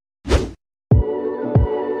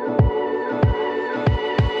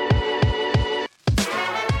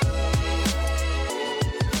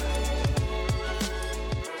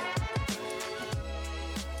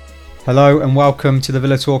Hello and welcome to the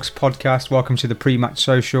Villa Talks podcast. Welcome to the pre-match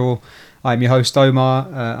social. I'm your host Omar.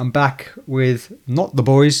 I'm back with not the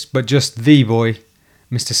boys, but just the boy,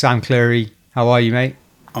 Mr. Sam Cleary. How are you, mate?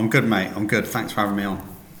 I'm good, mate. I'm good. Thanks for having me on.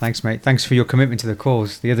 Thanks, mate. Thanks for your commitment to the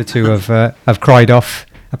cause. The other two have cried off.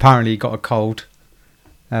 Apparently got a cold.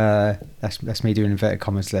 That's me doing inverted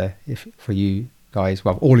commas there. If for you guys,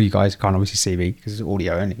 well, all of you guys can't obviously see me because it's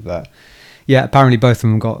audio only. But yeah, apparently both of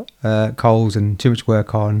them got colds and too much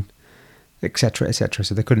work on, etc., etc.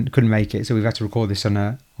 So they couldn't make it. So we've had to record this on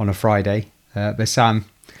a Friday. But Sam,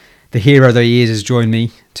 the hero that he is, has joined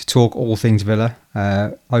me to talk all things Villa.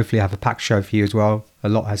 Hopefully, I have a packed show for you as well. A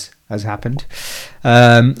lot has happened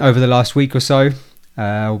over the last week or so.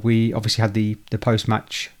 We obviously had the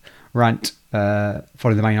post-match rant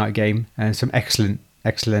following the Man United game, and some excellent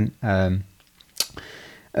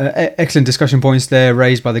discussion points there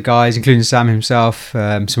raised by the guys, including Sam himself.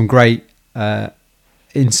 Some great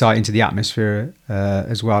insight into the atmosphere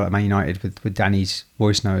as well at Man United with Danny's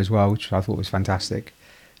voice note as well, which I thought was fantastic.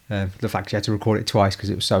 The fact you had to record it twice because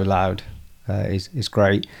it was so loud is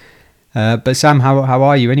great. But Sam, how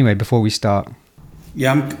are you anyway? Before we start,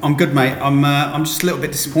 Yeah, I'm good, mate. I'm just a little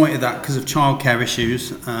bit disappointed that because of childcare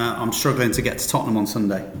issues, I'm struggling to get to Tottenham on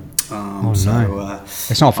Sunday. No.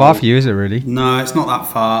 It's not far for you, is it? Really? No, it's not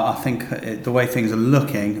that far. I think the way things are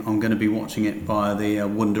looking, I'm going to be watching it via the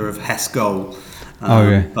wonder of Hess goal.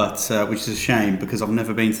 But which is a shame because I've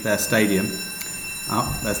never been to their stadium.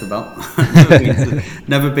 Oh, there's the bell.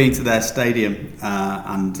 never been to their stadium,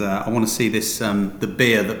 and I want to see this the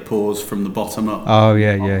beer that pours from the bottom up. Oh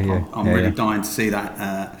yeah. I'm really dying to see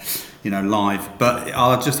that, live. But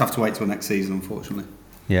I'll just have to wait till next season, unfortunately.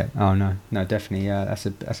 Yeah. Oh no, definitely. That's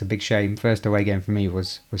a big shame. First away game for me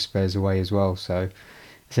was Spurs away as well. So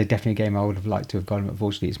it's definitely a game I would have liked to have gone. But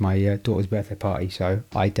unfortunately, it's my daughter's birthday party, so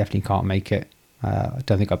I definitely can't make it. I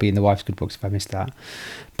don't think I'll be in the wife's good books if I missed that.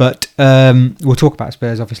 But we'll talk about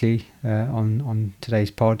Spurs obviously on today's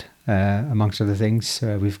pod, amongst other things.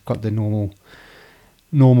 We've got the normal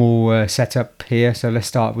setup here, so let's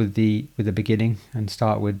start with the beginning and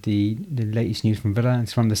start with the latest news from Villa.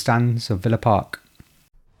 It's from the stands of Villa Park.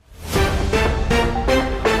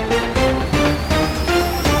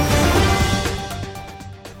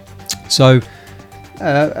 So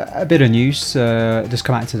a bit of news just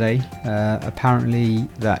come out today. Apparently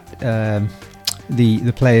that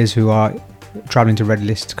the players who are travelling to red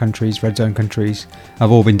zone countries,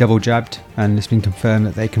 have all been double jabbed, and it's been confirmed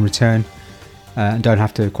that they can return and don't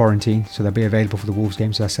have to quarantine, so they'll be available for the Wolves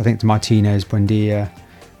game. So I think it's Martinez, Buendia,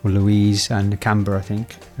 or Louise, and Nakamba. I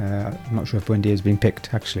think I'm not sure if Buendia has been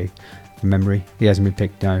picked actually from memory. He hasn't been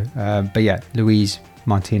picked, no. But yeah, Louise,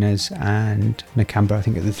 Martinez and Nakamba, I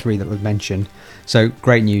think, are the three that were mentioned. So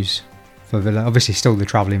great news for Villa. Obviously still the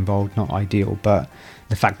travel involved, not ideal, but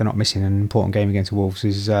the fact they're not missing an important game against Wolves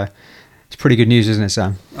is it's pretty good news, isn't it,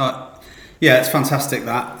 Sam? Yeah, it's fantastic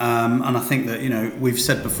that, and I think that we've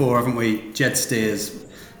said before, haven't we? Jed Steers,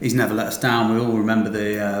 he's never let us down. We all remember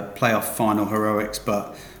the playoff final heroics,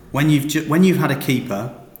 but when you've had a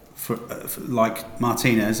keeper for like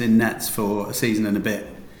Martinez in nets for a season and a bit.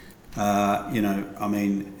 The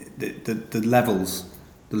levels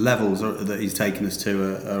that he's taken us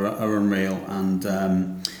to are unreal, and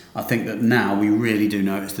I think that now we really do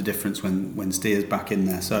notice the difference when Steer's back in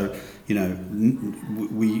there. So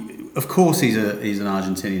we of course he's an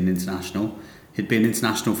Argentinian international. He'd be an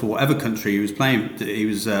international for whatever country he was playing. He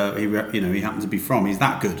happened to be from. He's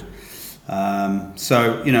that good.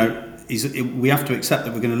 We have to accept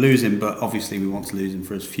that we're going to lose him, but obviously we want to lose him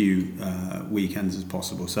for as few weekends as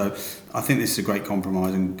possible. So I think this is a great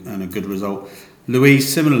compromise and a good result.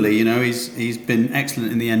 Luis, similarly, he's been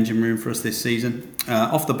excellent in the engine room for us this season.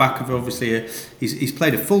 Off the back of obviously he's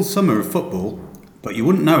played a full summer of football, but you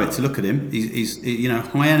wouldn't know it to look at him. He's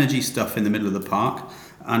high energy stuff in the middle of the park,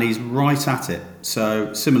 and he's right at it.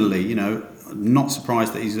 So similarly, not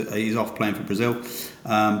surprised that he's off playing for Brazil,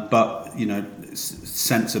 but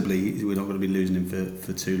sensibly we're not going to be losing him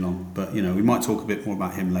for too long. But we might talk a bit more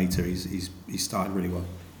about him later. He's started really well.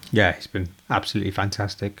 Yeah, he's been absolutely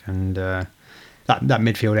fantastic, and that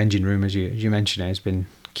midfield engine room, as you mentioned, has been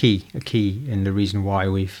key in the reason why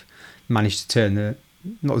we've managed to turn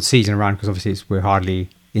not the season around, because obviously we're hardly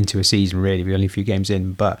into a season really, we're only a few games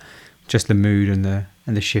in, but just the mood and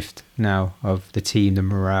the shift now of the team, the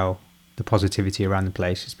morale, the positivity around the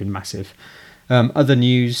place has been massive. Other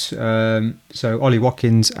news, so Ollie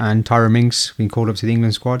Watkins and Tyrone Mings been called up to the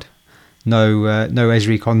England squad. No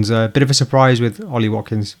Ezri Konsa. Bit of a surprise with Ollie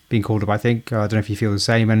Watkins being called up, I think. I don't know if you feel the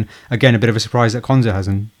same. And again, a bit of a surprise that Konsa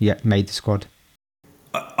hasn't yet made the squad.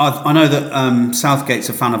 I know that Southgate's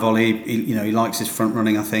a fan of Ollie. He likes his front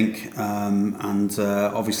running, I think, and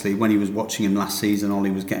obviously when he was watching him last season,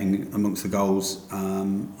 Ollie was getting amongst the goals.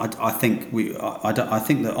 I think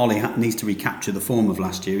that Ollie needs to recapture the form of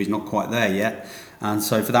last year. He's not quite there yet, and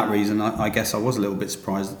so for that reason, I guess I was a little bit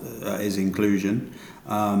surprised at his inclusion.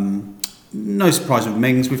 No surprise with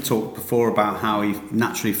Mings. We've talked before about how he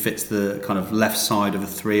naturally fits the kind of left side of a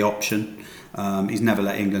 3 option. He's never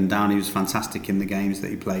let England down. He was fantastic in the games that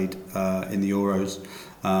he played in the Euros.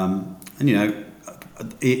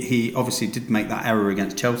 He obviously did make that error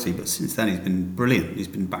against Chelsea, but since then he's been brilliant. He's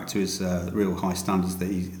been back to his real high standards that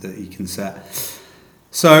he can set.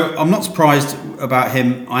 So I'm not surprised about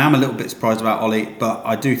him. I am a little bit surprised about Ollie, but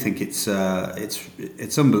I do think it's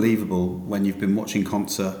unbelievable when you've been watching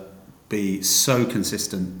Konsa be so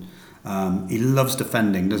consistent. He loves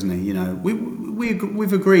defending, doesn't he?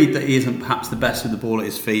 We've agreed that he isn't perhaps the best with the ball at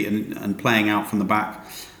his feet and playing out from the back,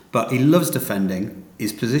 but he loves defending.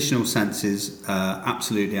 His positional sense is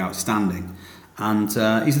absolutely outstanding, and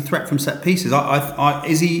he's a threat from set pieces.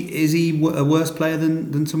 Is he a worse player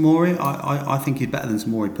than Tomori? I think he's better than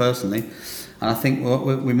Tomori personally, and I think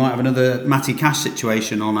we might have another Matty Cash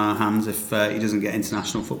situation on our hands if he doesn't get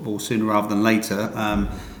international football sooner rather than later.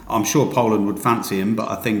 I'm sure Poland would fancy him, but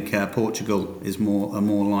I think Portugal is a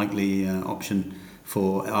more likely option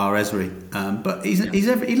for our Esri. But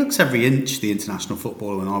he looks every inch the international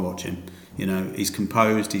footballer when I watch him. He's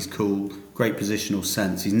composed, he's cool, great positional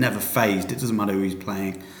sense. He's never phased. It doesn't matter who he's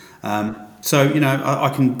playing.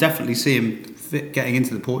 I can definitely see him getting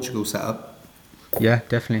into the Portugal setup. Yeah,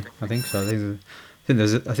 definitely. I think so. I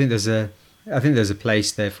think there's a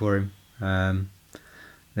place there for him.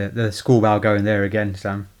 The school bell going there again,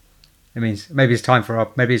 Sam. It means maybe it's time for our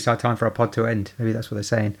pod to end. Maybe that's what they're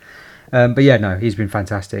saying. But yeah, no, he's been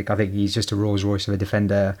fantastic. I think he's just a Rolls Royce of a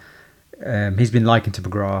defender. He's been likened to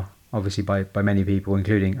McGrath, obviously by many people,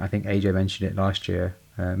 including I think AJ mentioned it last year,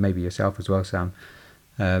 maybe yourself as well, Sam.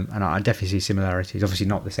 And I definitely see similarities. Obviously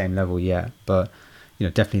not the same level yet, but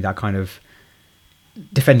definitely that kind of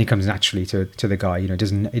defending comes naturally to the guy. He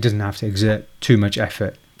doesn't have to exert too much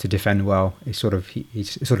effort to defend well. He's sort of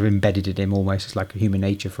embedded in him almost. It's like a human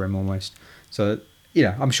nature for him almost. So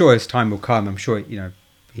I'm sure as time will come, I'm sure Dino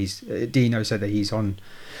said that he's on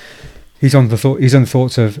the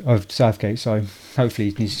thoughts of Southgate. So hopefully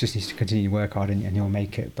he just needs to continue to work hard and he'll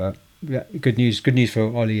make it. But yeah, good news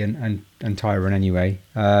for Ollie and Tyrone anyway.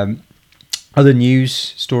 Other news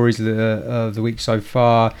stories of the week so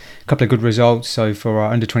far. A couple of good results. So for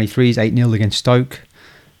our under 23s, 8-0 against Stoke.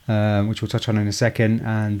 Which we'll touch on in a second,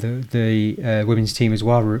 and the women's team as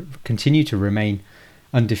well continue to remain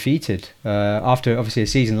undefeated after obviously a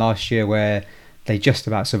season last year where they just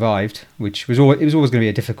about survived, which was always going to be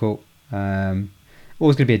a difficult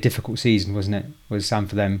season, wasn't it? Was Sam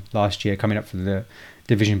for them last year coming up from the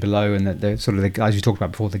division below, and the sort of as we talked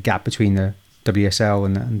about before, the gap between the WSL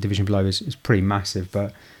and the division below is pretty massive.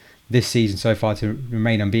 But this season so far to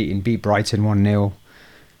remain unbeaten, beat Brighton 1-0.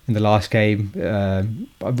 In the last game, I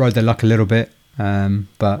rode their luck a little bit,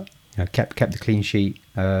 but kept the clean sheet.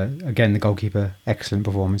 Again, the goalkeeper, excellent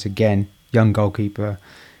performance. Again, young goalkeeper,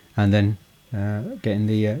 and then getting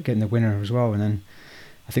the winner as well. And then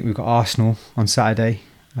I think we've got Arsenal on Saturday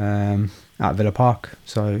at Villa Park.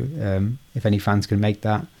 So if any fans can make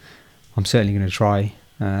that, I'm certainly going to try.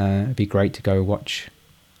 It'd be great to go watch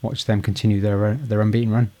them continue their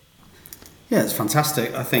unbeaten run. Yeah, it's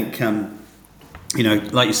fantastic. I think.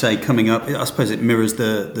 Like you say, coming up, I suppose it mirrors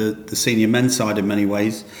the senior men's side in many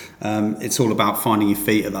ways. It's all about finding your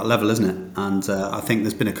feet at that level, isn't it? And I think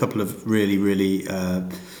there's been a couple of really, really,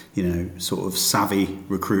 sort of savvy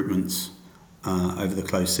recruitments over the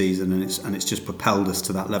close season, and it's just propelled us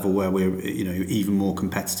to that level where we're, even more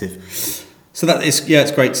competitive. So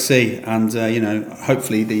it's great to see, and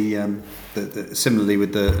hopefully similarly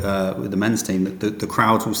with the men's team, the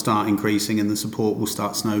crowds will start increasing and the support will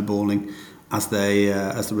start snowballing as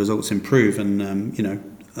the results improve, and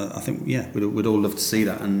I think we'd all love to see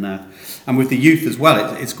that, and with the youth as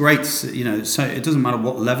well, it's great. So it doesn't matter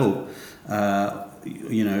what level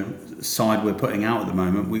side we're putting out at the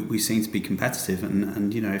moment, we seem to be competitive,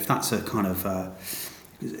 and if that's a kind of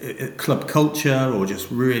club culture or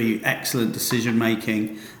just really excellent decision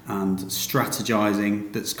making and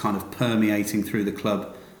strategizing that's kind of permeating through the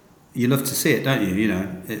club. You love to see it, don't you?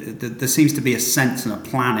 There seems to be a sense and a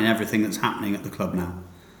plan in everything that's happening at the club now,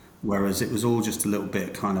 whereas it was all just a little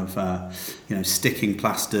bit kind of, sticking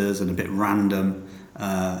plasters and a bit random.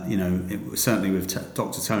 It was certainly with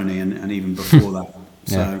Dr. Tony and even before that.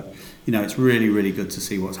 So, it's really, really good to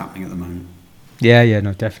see what's happening at the moment. Yeah,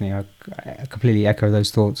 no, definitely. I completely echo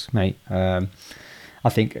those thoughts, mate. I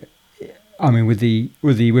think, I mean, with the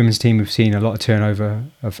women's team, we've seen a lot of turnover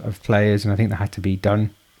of players, and I think that had to be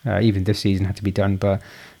done. Even this season had to be done. But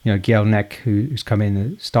Gail Neck, who's come in,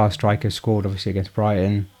 the star striker, scored obviously against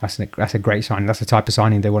Brighton. That's a great signing. That's the type of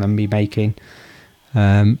signing they want to be making.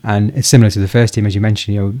 And it's similar to the first team, as you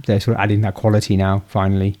mentioned. They're sort of adding that quality now,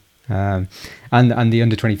 finally. And the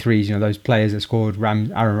under 23s, those players that scored, Aaron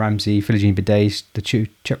Ramsey, Philogene Bidet, the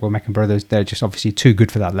Chukwuemeka brothers, they're just obviously too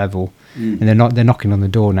good for that level, and they're knocking on the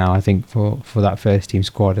door now, I think, for that first team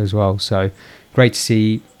squad as well. So great to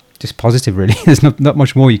see. Just positive, really. There's not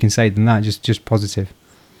much more you can say than that. Just positive.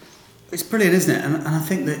 It's brilliant, isn't it? And I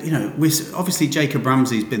think that obviously Jacob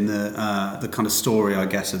Ramsey's been the kind of story, I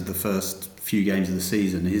guess, of the first few games of the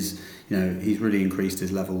season. He's really increased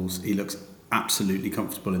his levels. He looks absolutely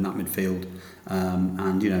comfortable in that midfield,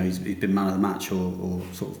 and he's been man of the match or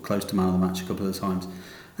sort of close to man of the match a couple of times.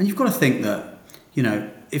 And you've got to think that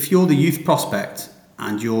if you're the youth prospect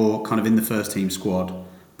and you're kind of in the first team squad,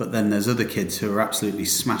 but then there's other kids who are absolutely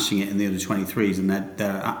smashing it in the under 23s, and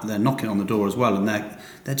they're knocking on the door as well, and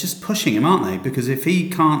they're just pushing him, aren't they? Because if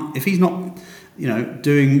he's not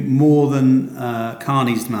doing more than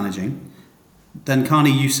Carney's managing, then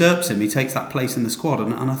Carney usurps him. He takes that place in the squad,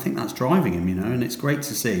 and I think that's driving him. And it's great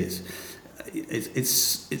to see.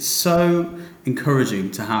 It's so encouraging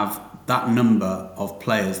to have that number of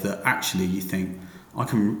players that actually you think, I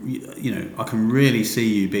can really see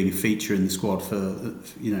you being a feature in the squad for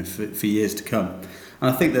years to come. And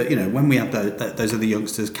I think that when we have those other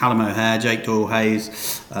youngsters, Callum O'Hare, Jake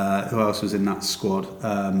Doyle-Hayes, who else was in that squad?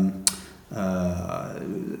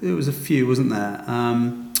 It was a few, wasn't there?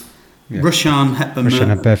 Rushan Hepburn,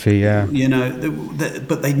 yeah.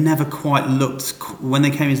 But they never quite looked when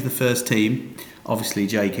they came into the first team. Obviously,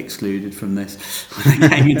 Jake excluded from this. When they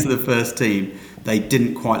came into the first team, they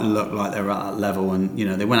didn't quite look like they were at that level, and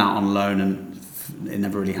they went out on loan, and it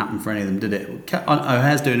never really happened for any of them, did it?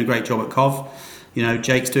 O'Hare's doing a great job at Cov.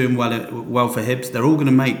 Jake's doing well for Hibs. They're all going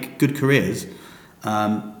to make good careers.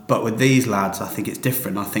 But with these lads, I think it's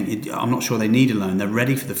different. I'm not sure they need a loan. They're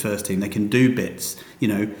ready for the first team. They can do bits.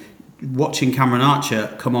 Watching Cameron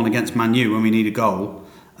Archer come on against Man U when we need a goal,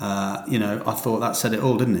 I thought that said it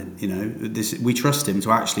all, didn't it? We trust him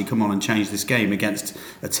to actually come on and change this game against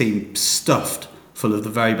a team stuffed full of the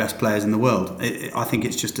very best players in the world. I think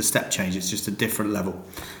it's just a step change. It's just a different level,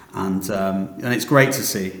 and it's great to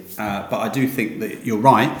see. But I do think that you're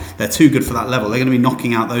right. They're too good for that level. They're going to be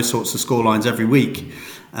knocking out those sorts of scorelines every week,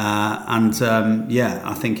 I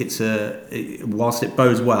think whilst it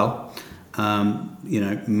bodes well.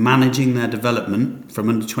 Managing their development from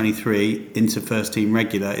under 23 into first team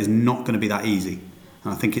regular is not going to be that easy.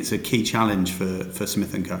 And I think it's a key challenge for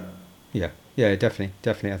Smith & Co. Yeah,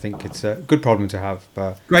 definitely. I think it's a good problem to have.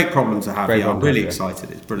 But great problem to have. I'm really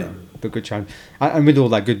excited. It's brilliant. But good challenge. And with all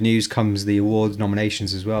that good news comes the awards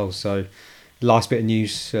nominations as well. So last bit of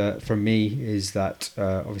news from me is that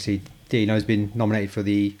obviously Dino's been nominated for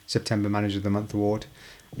the September Manager of the Month award.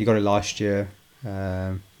 He got it last year.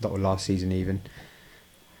 Not last season even,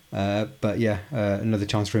 but another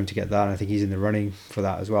chance for him to get that, and I think he's in the running for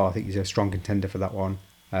that as well. I think he's a strong contender for that one.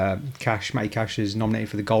 Matty Cash is nominated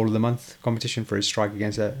for the Goal of the Month competition for his strike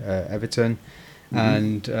against Everton,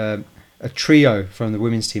 and a trio from the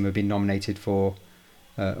women's team have been nominated for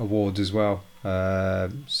awards as well.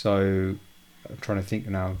 So I'm trying to think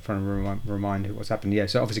now, trying to remind what's happened.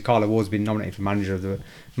 So obviously Carla Ward's been nominated for Manager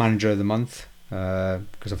of the Month.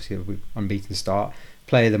 Because obviously we're unbeaten start.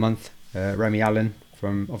 Player of the Month, Remy Allen,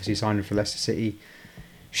 from obviously signing for Leicester City.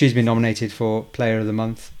 She's been nominated for Player of the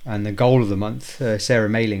Month, and the Goal of the Month, Sarah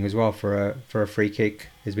Mailing as well for a free kick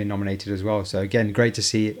has been nominated as well. So again, great to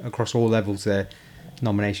see across all levels there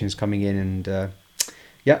nominations coming in, and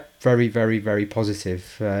very, very, very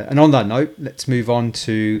positive. And on that note, let's move on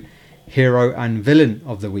to Hero and Villain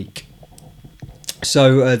of the Week.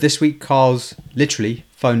 So this week, Carl's literally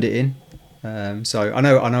phoned it in. So I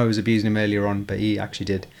know I was abusing him earlier on, but he actually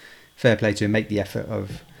did, fair play to him, make the effort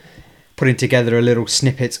of putting together a little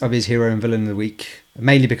snippet of his Hero and Villain of the Week,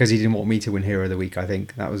 mainly because he didn't want me to win Hero of the Week. I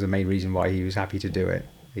think that was the main reason why he was happy to do it.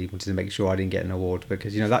 He wanted to make sure I didn't get an award,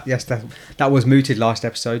 because that was mooted last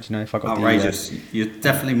episode. If I got outrageous. You're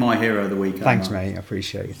definitely my Hero of the Week. Thanks, mate. I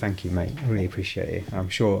appreciate you. Thank you, mate. I really appreciate it. I'm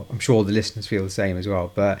sure the listeners feel the same as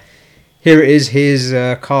well. But here it is. Here's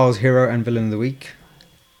Carl's Hero and Villain of the Week.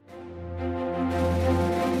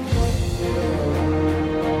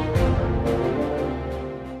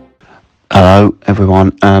 Hello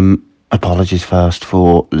everyone, apologies first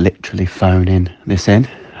for literally phoning this in.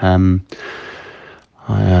 I've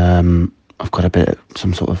got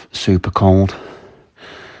some sort of super cold,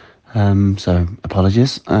 so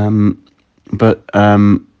apologies. But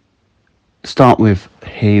start with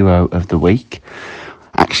hero of the week.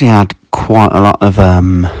 Actually had quite a lot of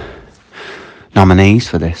nominees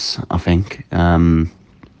for this, I think.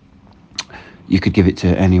 You could give it to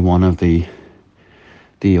any one of the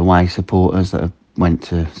away supporters that went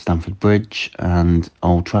to Stamford Bridge and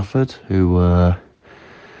Old Trafford, who were,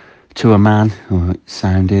 to a man, it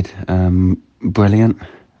sounded brilliant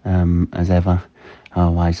as ever. Our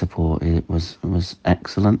away support, it was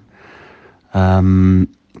excellent.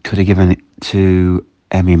 Could have given it to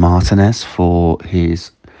Emi Martinez for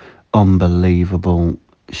his unbelievable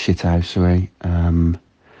shithousery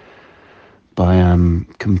by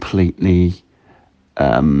completely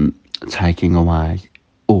taking away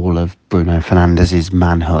all of Bruno Fernandes's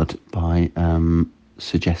manhood by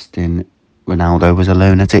suggesting Ronaldo was a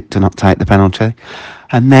lunatic to not take the penalty,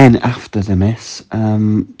 and then after the miss,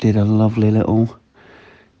 did a lovely little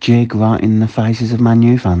jig right in the faces of Man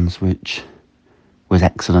U fans, which was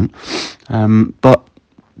excellent. But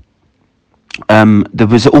there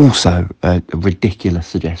was also a ridiculous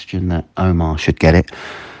suggestion that Omar should get it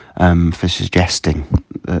for suggesting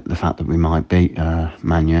the fact that we might beat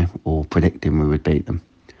Man U, or predicting we would beat them.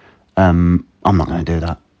 I'm not going to do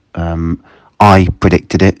that. I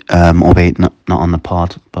predicted it, albeit not on the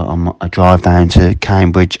pod, but on a drive down to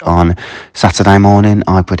Cambridge on Saturday morning.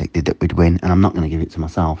 I predicted that we'd win, and I'm not going to give it to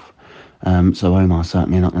myself. So Omar's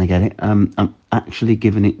certainly not going to get it. I'm actually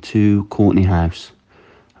giving it to Courtney House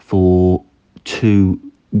for 2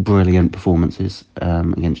 brilliant performances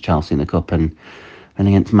against Chelsea in the Cup and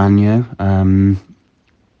against Man U.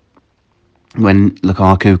 When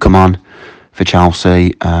Lukaku come on for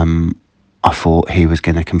Chelsea, I thought he was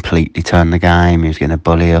going to completely turn the game. He was going to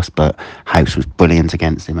bully us, but House was brilliant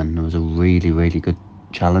against him, and there was a really, really good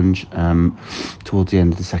challenge towards the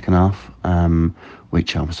end of the second half,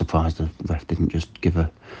 which I was surprised the ref didn't just give a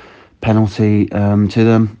penalty to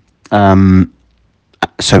them.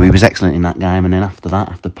 So he was excellent in that game, and then after that,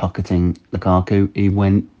 after pocketing Lukaku, he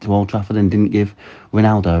went to Old Trafford and didn't give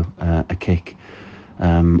Ronaldo a kick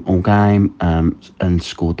all game, and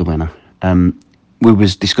scored the winner. We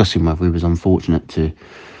was discussing whether we was unfortunate to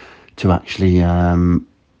actually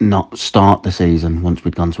not start the season once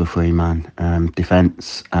we'd gone to a 3-man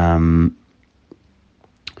defence,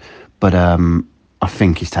 but I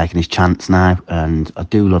think he's taken his chance now, and I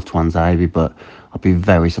do love Twanzavy, but I'd be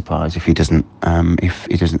very surprised if he doesn't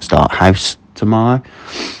start House tomorrow.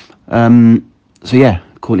 So yeah,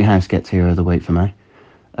 Courtney House gets hero of the week for me.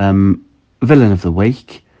 Villain of the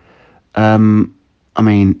week. I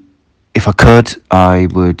mean, if I could, I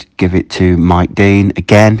would give it to Mike Dean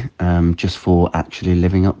again, just for actually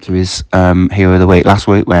living up to his hero of the week last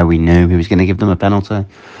week, where we knew he was going to give them a penalty.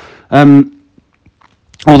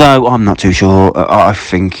 Although I'm not too sure. I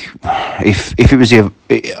think if it was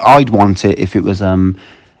I'd want it if it was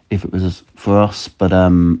for us. But I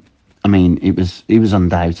mean, he was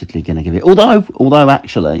undoubtedly going to give it. Although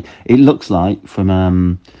actually, it looks like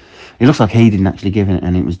he didn't actually give it,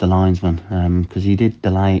 and it was the linesman, because he did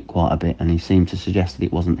delay it quite a bit, and he seemed to suggest that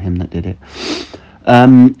it wasn't him that did it.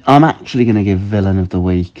 I'm actually going to give villain of the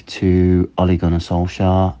week to Ole Gunnar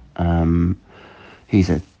Solskjaer.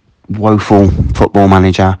 He's a woeful football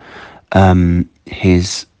manager.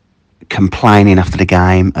 His complaining after the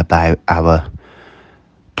game about our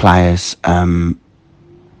players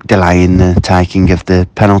delaying the taking of the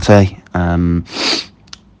penalty,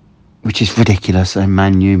 which is ridiculous. A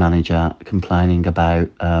Man U manager complaining about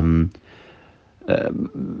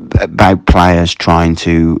players trying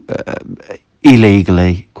to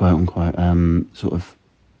illegally, quote unquote, sort of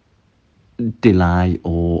delay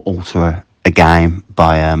or alter a game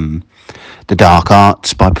by the dark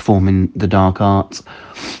arts, by performing the dark arts.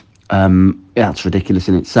 That's ridiculous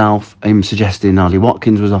in itself. Him suggesting Ollie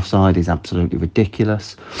Watkins was offside is absolutely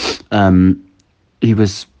ridiculous. He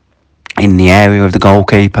was in the area of the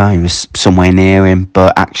goalkeeper. He was somewhere near him,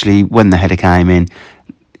 but actually when the header came in,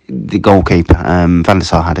 the goalkeeper, Van der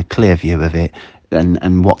Sar, had a clear view of it,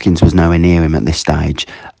 and Watkins was nowhere near him at this stage.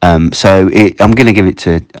 So I'm going to give it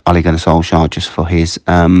to Ole Gunnar Solskjaer just for his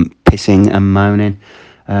pissing and moaning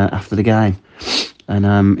after the game,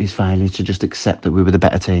 and his failure to just accept that we were the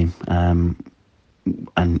better team, and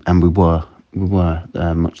we were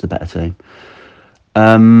much the better team.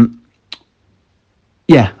 I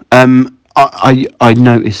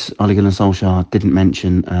noticed Ole Gunnar Solskjaer didn't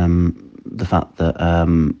mention the fact that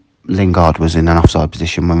Lingard was in an offside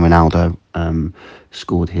position when Ronaldo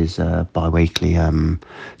scored his bi-weekly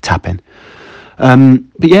tap-in.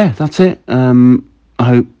 But yeah, that's it. I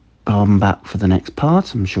hope I'm back for the next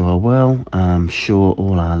part. I'm sure I will. I'm sure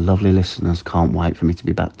all our lovely listeners can't wait for me to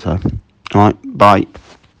be back too. All right, bye.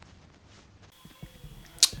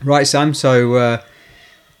 Right, Sam. So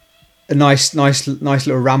a nice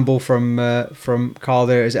little ramble from Carl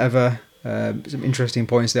there as ever. Some interesting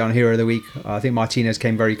points there on Hero of the Week. I think Martinez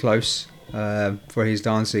came very close for his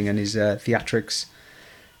dancing and his theatrics.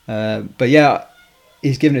 But yeah,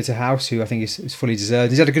 he's given it to House, who I think is fully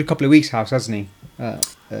deserved. He's had a good couple of weeks, House, hasn't he?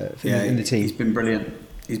 In the team. He's been brilliant.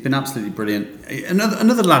 He's been absolutely brilliant.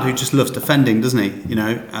 Another lad who just loves defending, doesn't he? You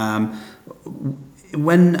know,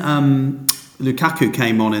 when Lukaku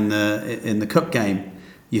came on in the cup game,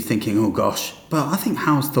 you're thinking, oh gosh. But I think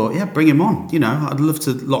House thought, yeah, bring him on. You know, I'd love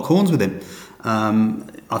to lock horns with him.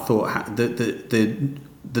 I thought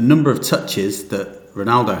the number of touches that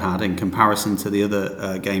Ronaldo had in comparison to the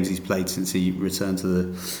other games he's played since he returned to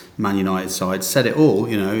the Man United side said it all.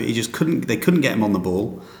 You know, they couldn't get him on the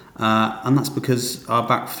ball, and that's because our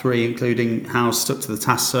back three, including House, stuck to the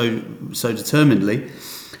task so determinedly.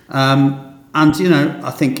 And you know,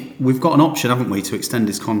 I think we've got an option, haven't we, to extend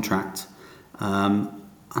his contract.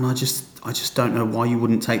 And I just don't know why you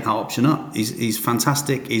wouldn't take that option up. He's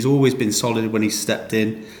fantastic. He's always been solid when he's stepped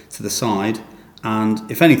in to the side. And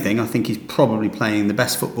if anything, I think he's probably playing the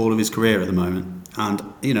best football of his career at the moment. And,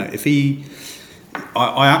 you know,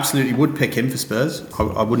 I absolutely would pick him for Spurs.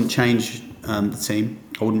 I wouldn't change the team.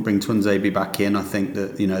 I wouldn't bring Tuanzebe back in. I think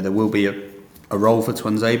that, you know, there will be a role for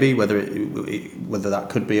Tuanzebe, whether that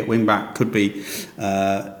could be at wing back, could be,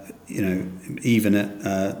 you know, even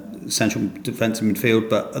at central defensive midfield.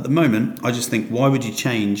 But at the moment, I just think, why would you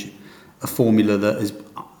change a formula that is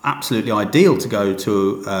absolutely ideal to go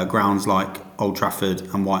to grounds like Old Trafford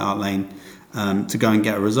and White Hart Lane to go and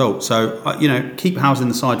get a result? So, you know, keep House in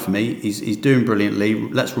the side for me. He's doing brilliantly.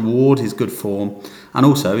 Let's reward his good form and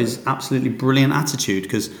also his absolutely brilliant attitude,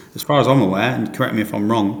 because as far as I'm aware, and correct me if I'm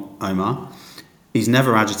wrong, Omar, he's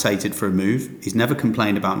never agitated for a move. He's never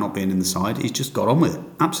complained about not being in the side. He's just got on with it.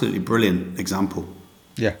 Absolutely brilliant example.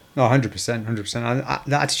 Yeah, 100%.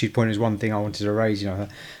 The attitude point is one thing I wanted to raise. You know,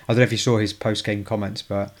 I don't know if you saw his post-game comments,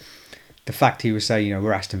 but the fact he was saying, you know,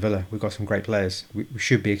 we're Aston Villa, we've got some great players. We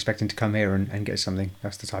should be expecting to come here and get something.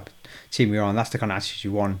 That's the type of team we're on. That's the kind of attitude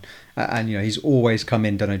you want. And you know, he's always come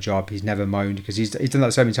in, done a job. He's never moaned, because he's done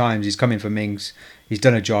that so many times. He's come in for Mings, he's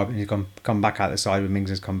done a job, and he's come back out the side when Mings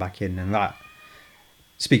has come back in, and that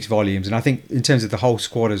speaks volumes. And I think in terms of the whole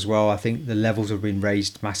squad as well, I think the levels have been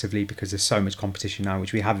raised massively because there's so much competition now,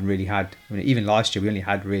 which we haven't really had. I mean, even last year we only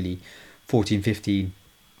had really 14, 15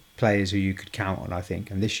 players who you could count on, I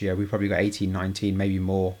think. And this year we've probably got 18, 19, maybe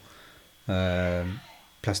more,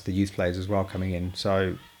 plus the youth players as well coming in.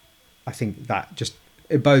 So I think that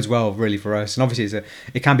it bodes well really for us. And obviously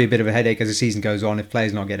it can be a bit of a headache as the season goes on. If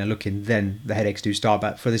players are not getting a look in, then the headaches do start.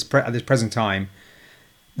 But for at this present time,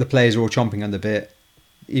 the players are all chomping on the bit.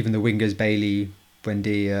 Even the wingers, Bailey,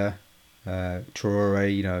 Buendia,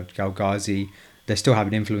 Traore, you know, Galghazi, they still have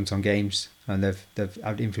an influence on games, and they've had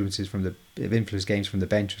they've influenced games from the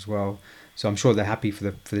bench as well. So I'm sure they're happy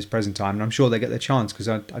for this present time, and I'm sure they get their chance, because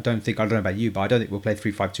I don't know about you, but I don't think we'll play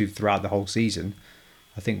 3-5-2 throughout the whole season.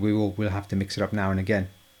 I think we'll have to mix it up now and again,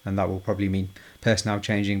 and that will probably mean personnel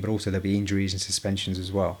changing, but also there'll be injuries and suspensions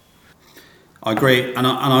as well. I agree, and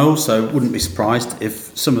I also wouldn't be surprised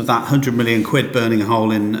if some of that 100 million quid burning a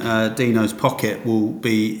hole in Dino's pocket will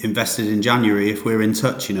be invested in January if we're in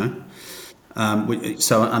touch, you know.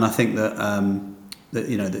 And I think that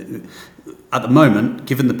you know, at the moment,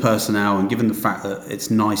 given the personnel and given the fact that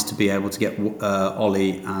it's nice to be able to get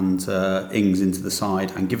Ollie and Ings into the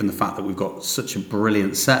side, and given the fact that we've got such a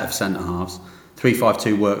brilliant set of centre halves,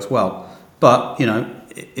 3-5-2 works well. But you know,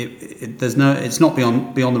 it's not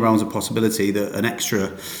beyond the realms of possibility that an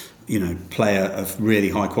extra, you know, player of really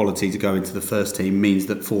high quality to go into the first team means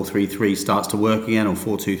that 4-3-3 starts to work again, or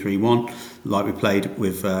 4-2-3-1, like we played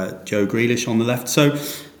with Joe Grealish on the left. So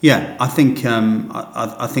yeah, I think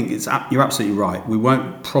I think you're absolutely right. We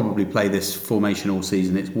won't probably play this formation all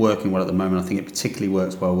season. It's working well at the moment. I think it particularly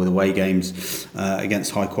works well with away games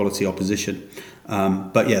against high quality opposition.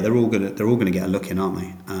 But yeah, they're all gonna get a look in, aren't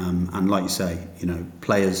they? And like you say, you know,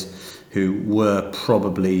 players who were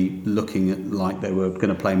probably looking like they were going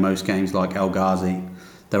to play most games, like El Ghazi,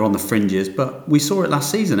 they're on the fringes. But we saw it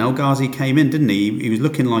last season. El Ghazi came in, didn't he? He was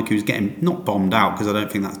looking like he was getting not bombed out, because I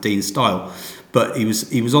don't think that's Dean's style. But he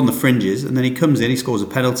was on the fringes, and then he comes in, he scores a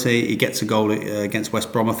penalty, he gets a goal against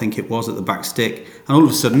West Brom, I think it was, at the back stick, and all of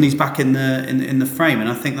a sudden he's back in the frame. And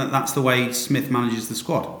I think that's the way Smith manages the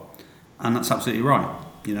squad. And that's absolutely right,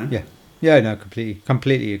 you know. Yeah, no,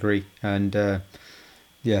 completely agree. And I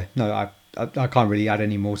can't really add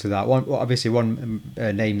any more to that. Obviously, one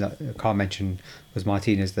name that I can't mention was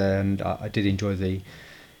Martinez there, and I did enjoy the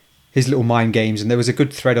his little mind games. And there was a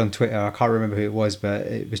good thread on Twitter. I can't remember who it was, but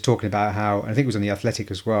it was talking about how, and I think it was on The Athletic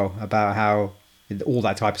as well, about how all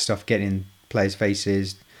that type of stuff, getting in players'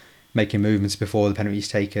 faces, making movements before the penalty is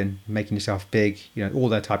taken, making yourself big, all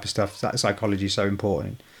that type of stuff. That psychology is so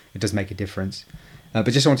important. It does make a difference. But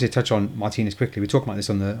just wanted to touch on Martinez quickly. We were talking about this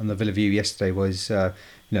on the Villa View yesterday. Was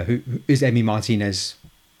who is Emi Martinez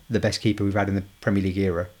the best keeper we've had in the Premier League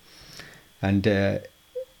era? And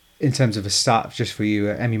in terms of a stat, just for you,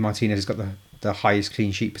 Emi Martinez has got the highest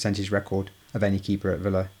clean sheet percentage record of any keeper at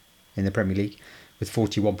Villa in the Premier League, with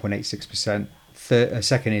 41.86%.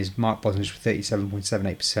 Second is Mark Bosnich with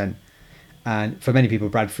 37.78%. And for many people,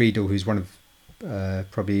 Brad Friedel, who's one of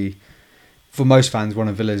probably, for most fans, one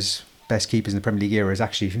of Villa's best keepers in the Premier League era, is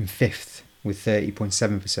actually in fifth with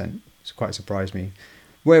 30.7%. It's quite surprised me.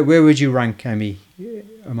 Where would you rank Emi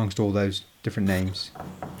amongst all those different names?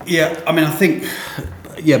 Yeah, I mean, I think,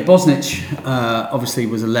 Bosnich obviously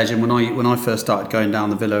was a legend. When I first started going down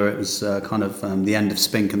the Villa, it was kind of the end of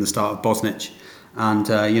Spink and the start of Bosnich. And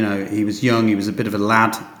he was young, he was a bit of a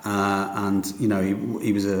lad, and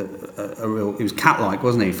he was a real, he was cat-like,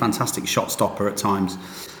 wasn't he? Fantastic shot stopper at times.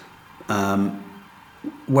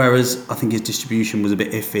 Whereas I think his distribution was a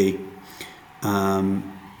bit iffy.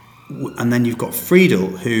 And then you've got Friedel,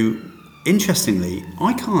 who, interestingly,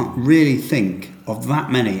 I can't really think of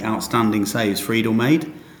that many outstanding saves Friedel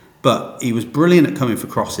made, but he was brilliant at coming for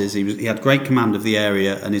crosses. He had great command of the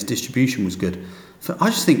area, and his distribution was good. So I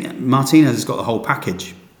just think Martinez has got the whole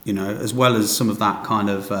package, as well as some of that kind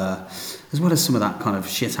of,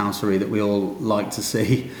 shithousery that we all like to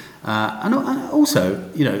see. And also,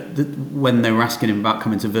 when they were asking him about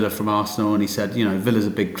coming to Villa from Arsenal, and he said, Villa's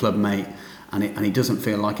a big club, mate, and he doesn't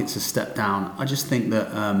feel like it's a step down. I just think that,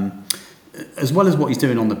 as well as what he's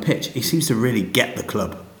doing on the pitch, he seems to really get the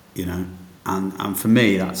club, And for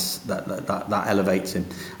me, that elevates him.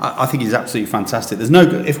 I think he's absolutely fantastic. There's no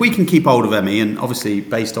good if we can keep hold of Emi, and obviously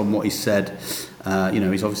based on what he said,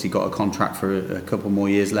 he's obviously got a contract for a couple more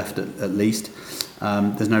years left at least.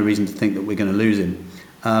 There's no reason to think that we're going to lose him.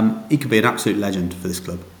 He could be an absolute legend for this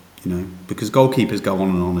club, because goalkeepers go on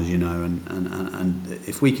and on, as you know, and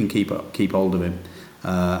if we can keep hold of him,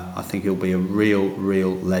 I think he'll be a real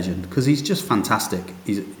legend, because he's just fantastic.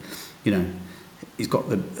 He's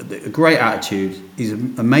got a great attitude. He's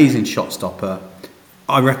an amazing shot stopper.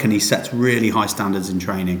 I reckon he sets really high standards in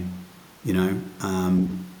training. For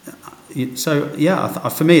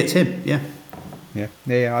me, it's him. Yeah.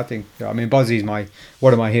 I think. I mean, Bozzy's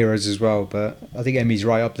one of my heroes as well. But I think Emi's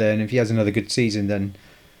right up there. And if he has another good season, then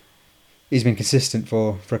he's been consistent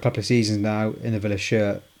for a couple of seasons now in the Villa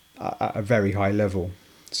shirt at a very high level.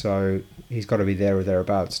 So he's got to be there or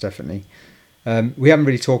thereabouts, definitely. We haven't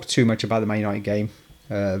really talked too much about the Man United game.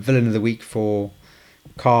 Villain of the week for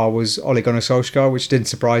Carr was Ole Gunnar Solskjaer, which didn't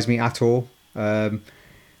surprise me at all.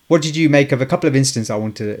 What did you make of a couple of incidents I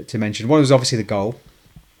wanted to mention? One was obviously the goal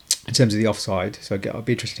in terms of the offside, so I'll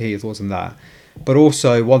be interested to hear your thoughts on that. But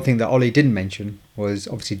also one thing that Ole didn't mention was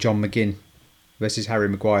obviously John McGinn versus Harry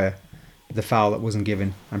Maguire, the foul that wasn't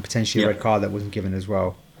given, and potentially a red card that wasn't given as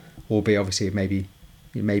well. Albeit obviously maybe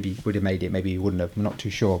would have made it, maybe he wouldn't have. I'm not too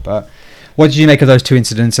sure. But what did you make of those two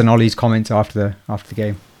incidents and Ollie's comments after the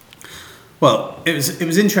game? Well, it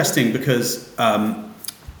was interesting because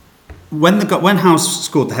when House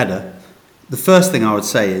scored the header, the first thing I would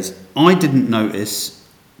say is I didn't notice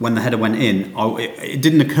when the header went in. It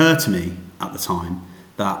didn't occur to me at the time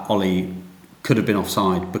that Ollie could have been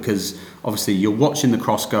offside, because obviously you're watching the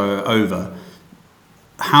cross go over.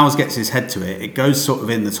 Howes gets his head to it. It goes sort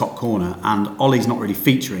of in the top corner, and Ollie's not really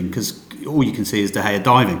featuring because all you can see is De Gea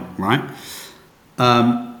diving, right?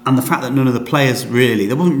 And the fact that none of the players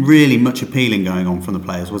there wasn't really much appealing going on from the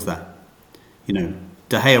players, was there? De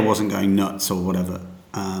Gea wasn't going nuts or whatever.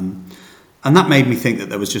 And that made me think that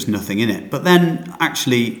there was just nothing in it. But then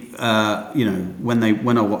actually, when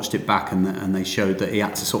I watched it back and they showed that he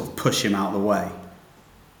had to sort of push him out of the way,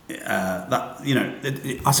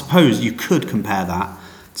 I suppose you could compare that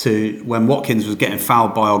to when Watkins was getting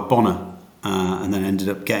fouled by Ogbonna and then ended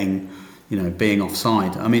up being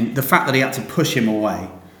offside. I mean, the fact that he had to push him away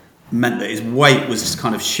meant that his weight was just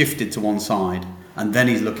kind of shifted to one side, and then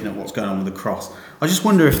he's looking at what's going on with the cross. I just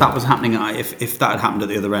wonder if that was happening, if that had happened at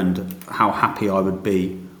the other end, how happy I would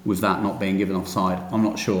be with that not being given offside. I'm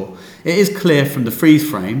not sure. It is clear from the freeze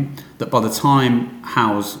frame that by the time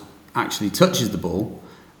Howes actually touches the ball,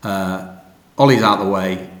 Ollie's out the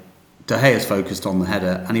way, De Gea's focused on the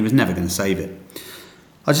header, and he was never going to save it.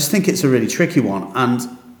 I just think it's a really tricky one, and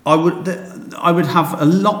I would have a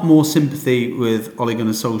lot more sympathy with Ole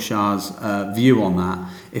Gunnar Solskjaer's view on that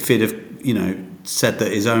if it have said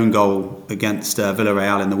that his own goal against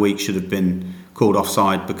Villarreal in the week should have been called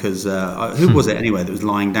offside because who was it anyway that was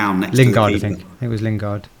lying down next Lingard, to the keeper? I think. It was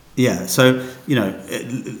Lingard. Yeah, so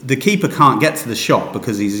the keeper can't get to the shot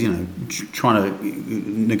because he's trying to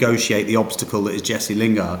negotiate the obstacle that is Jesse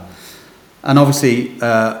Lingard, and obviously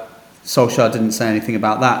Solskjaer didn't say anything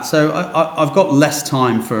about that. So I've got less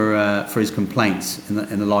time for his complaints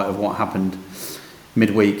in the light of what happened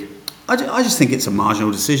midweek. I just think it's a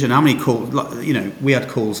marginal decision. How many calls? We had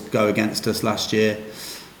calls go against us last year.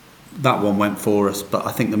 That one went for us, but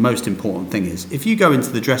I think the most important thing is if you go into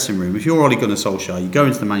the dressing room, if you're Ole Gunnar Solskjaer, you go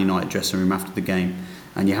into the Man United dressing room after the game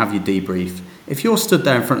and you have your debrief. If you're stood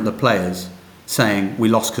there in front of the players saying we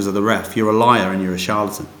lost because of the ref, you're a liar and you're a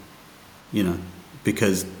charlatan.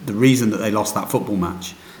 Because the reason that they lost that football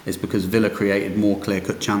match is because Villa created more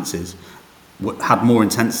clear-cut chances, had more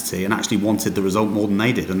intensity, and actually wanted the result more than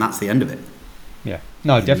they did, and that's the end of it. Yeah,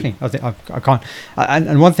 no, definitely. I think I can't.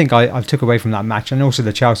 And one thing I took away from that match, and also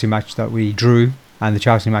the Chelsea match that we drew, and the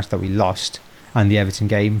Chelsea match that we lost, and the Everton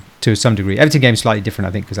game to some degree. Everton game is slightly different,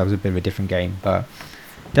 I think, because that was a bit of a different game. But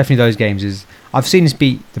definitely those games is I've seen us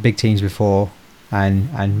beat the big teams before,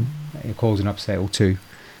 and it caused an upset or two.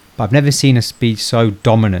 But I've never seen us be so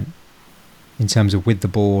dominant in terms of with the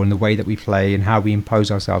ball and the way that we play and how we impose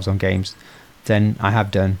ourselves on games than I have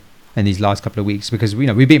done in these last couple of weeks, because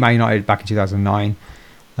we beat Man United back in 2009,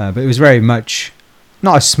 but it was very much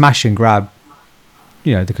not a smash and grab,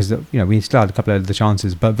 because we still had a couple of the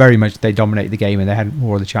chances, but very much they dominated the game and they had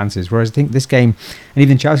more of the chances. Whereas I think this game, and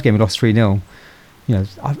even the Chelsea game, we lost 3-0.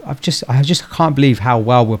 I just can't believe how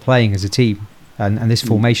well we're playing as a team, and this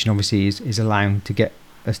formation obviously is allowing to get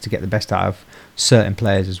us to get the best out of certain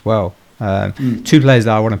players as well. Two players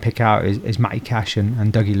that I want to pick out is Matty Cash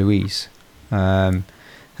and Dougie Luiz.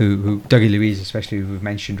 Who Dougie Luiz especially, who we've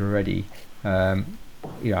mentioned already.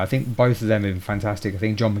 I think both of them have been fantastic. I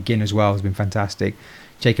think John McGinn as well has been fantastic.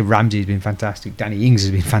 Jacob Ramsey has been fantastic. Danny Ings has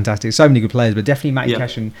been fantastic. So many good players, but definitely Matty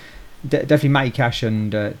Cash and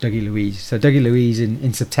Dougie Luiz. So Dougie Luiz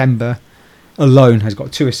in September alone has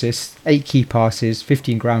got 2 assists, 8 key passes,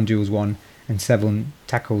 15 ground duels won, and 7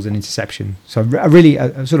 tackles and interception. So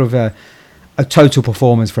a sort of a total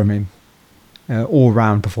performance from him.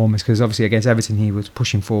 All-round performance, because obviously against Everton he was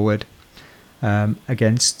pushing forward.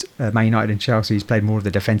 Against Man United and Chelsea he's played more of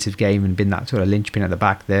the defensive game and been that sort of linchpin at the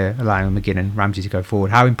back there, allowing McGinn and Ramsey to go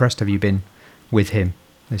forward. How impressed have you been with him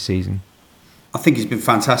this season? I think he's been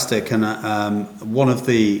fantastic, and one of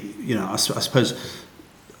the, I suppose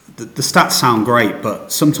the stats sound great,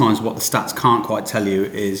 but sometimes what the stats can't quite tell you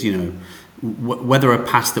is, whether a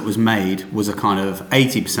pass that was made was a kind of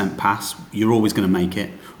 80% pass, you're always going to make it,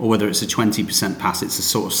 or whether it's a 20% pass, it's a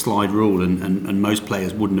sort of slide rule, and most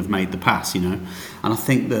players wouldn't have made the pass, And I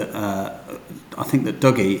think that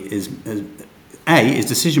Dougie his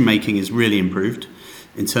decision making is really improved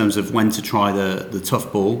in terms of when to try the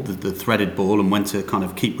tough ball, the threaded ball, and when to kind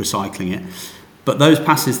of keep recycling it. But those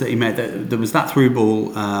passes that he made, there was that through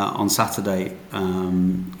ball on Saturday,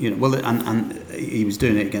 and he was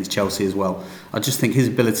doing it against Chelsea as well. I just think his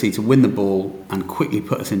ability to win the ball and quickly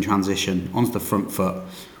put us in transition onto the front foot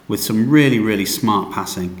with some really, really smart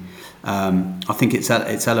passing, I think it's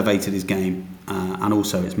elevated his game, and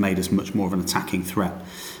also it's made us much more of an attacking threat.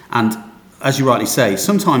 And as you rightly say,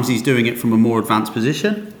 sometimes he's doing it from a more advanced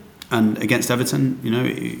position, and against Everton,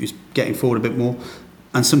 he's getting forward a bit more.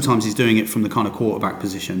 And sometimes he's doing it from the kind of quarterback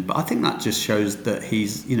position. But I think that just shows that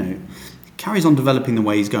he's, carries on developing the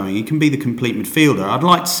way he's going. He can be the complete midfielder. I'd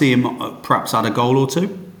like to see him perhaps add a goal or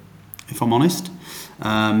two, if I'm honest.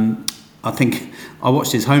 I think I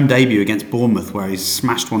watched his home debut against Bournemouth where he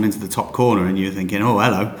smashed one into the top corner and you're thinking, oh,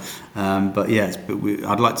 hello. But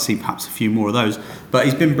I'd like to see perhaps a few more of those. But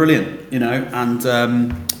he's been brilliant,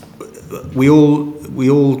 and we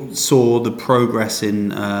all saw the progress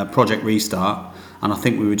in Project Restart. And I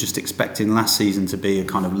think we were just expecting last season to be a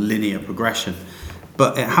kind of linear progression.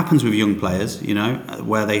 But it happens with young players,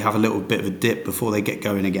 where they have a little bit of a dip before they get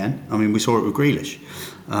going again. I mean, we saw it with Grealish.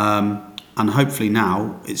 And hopefully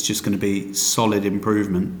now it's just going to be solid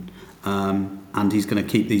improvement. And he's going to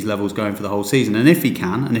keep these levels going for the whole season. And if he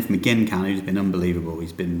can, and if McGinn can, who's been unbelievable,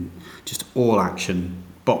 he's been just all action,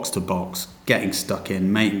 box to box, getting stuck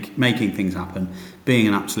in, making things happen, being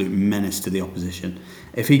an absolute menace to the opposition.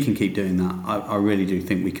 If he can keep doing that, I really do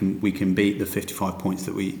think we can beat the 55 points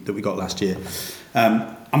that we got last year.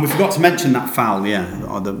 And we forgot to mention that foul,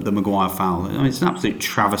 the Maguire foul. I mean, it's an absolute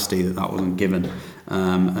travesty that wasn't given.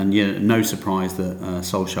 And no surprise that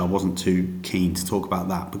Solskjaer wasn't too keen to talk about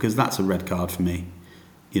that, because that's a red card for me.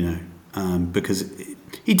 Because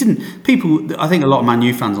He didn't. People, I think a lot of Man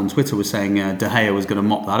U fans on Twitter were saying De Gea was going to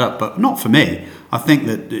mop that up, but not for me. I think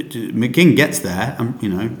that McGinn gets there, and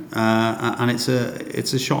and it's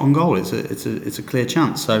a shot on goal. It's a clear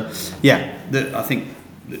chance. So yeah, I think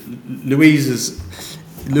Louise's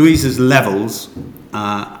levels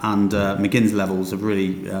and McGinn's levels have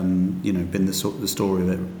really been the story of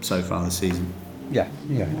it so far this season. Yeah,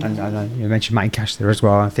 and you mentioned Matty Cash there as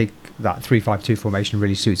well. I think that 3-5-2 formation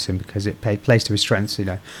really suits him because it plays to his strengths. We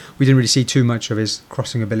didn't really see too much of his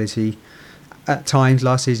crossing ability at times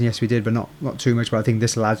last season. Yes, we did, but not too much. But I think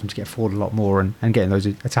this allows him to get forward a lot more and get in those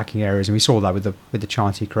attacking areas. And we saw that with the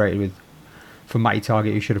chance he created for Matty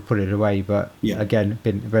Target, who should have put it away. But again,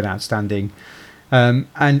 been outstanding. And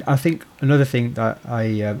I think another thing that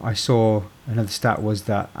I saw, another stat, was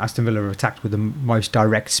that Aston Villa have attacked with the most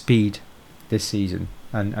direct speed this season,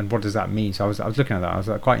 and what does that mean? So I was looking at that. I was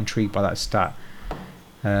quite intrigued by that stat,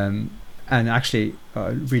 and actually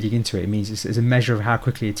reading into it, it means it's a measure of how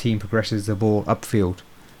quickly a team progresses the ball upfield.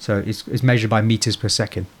 So it's measured by meters per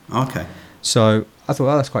second. Okay. So I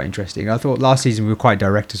thought, that's quite interesting. I thought last season we were quite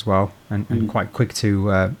direct as well and quite quick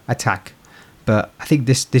to attack, but I think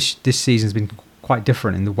this season's been quite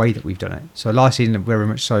different in the way that we've done it. So last season very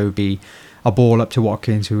much so would be a ball up to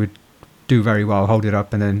Watkins, who would do very well, hold it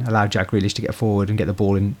up, and then allow Jack Grealish to get forward and get the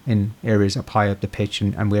ball in areas up high up the pitch,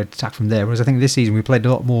 and we'd attack from there. Whereas I think this season we played a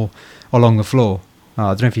lot more along the floor. I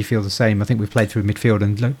don't know if you feel the same. I think we've played through midfield,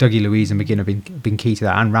 and Dougie Luiz and McGinn have been key to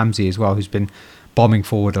that, and Ramsey as well, who's been bombing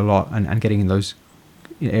forward a lot and getting in those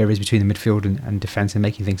areas between the midfield and defence and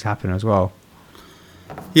making things happen as well.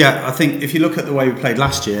 Yeah, I think if you look at the way we played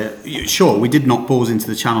last year, sure, we did knock balls into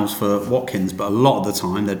the channels for Watkins, but a lot of the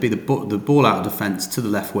time there'd be the ball out of defence to the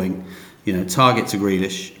left wing, target to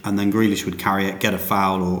Grealish, and then Grealish would carry it, get a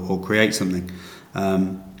foul or create something.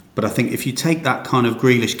 But I think if you take that kind of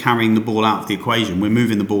Grealish carrying the ball out of the equation, we're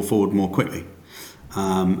moving the ball forward more quickly.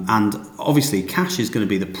 And obviously Cash is going to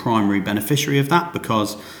be the primary beneficiary of that,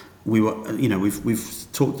 because we've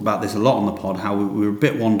talked about this a lot on the pod, how we were a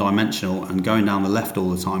bit one-dimensional and going down the left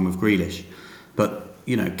all the time with Grealish. But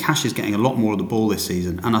Cash is getting a lot more of the ball this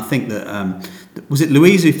season, and I think that was it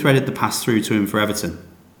Louise who threaded the pass through to him for Everton.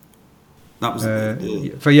 That was it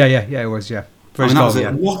was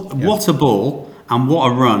What a ball, and what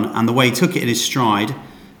a run, and the way he took it in his stride,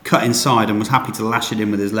 cut inside, and was happy to lash it in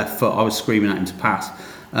with his left foot. I was screaming at him to pass.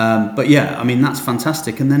 But yeah, I mean, that's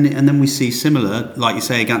fantastic. And then we see similar, like you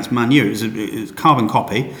say, against Man U. It was carbon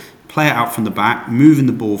copy, play it out from the back, moving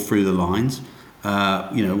the ball through the lines,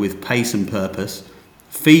 with pace and purpose,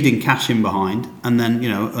 feeding Cash in behind, and then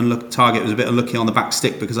Target was a bit unlucky on the back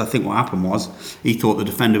stick, because I think what happened was he thought the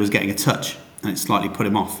defender was getting a touch and it slightly put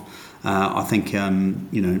him off. I think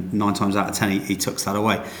 9 times out of 10 he took that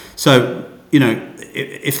away. So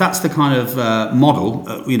if that's the kind of model,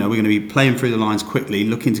 we're going to be playing through the lines quickly,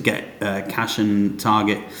 looking to get Cash and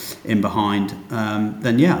Target in behind,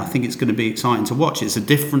 then I think it's going to be exciting to watch. It's a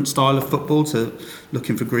different style of football to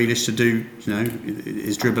looking for Grealish to do,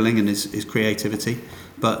 his dribbling and his creativity.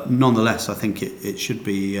 But nonetheless, I think it should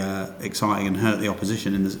be exciting and hurt the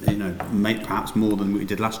opposition in perhaps more than we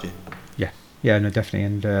did last year. Yeah, no, definitely.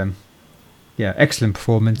 And excellent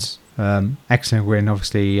performance, excellent win,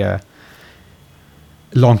 obviously.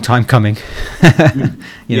 Long time coming.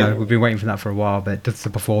 We've been waiting for that for a while, but that's the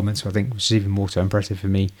performance, I think, which is even more so impressive for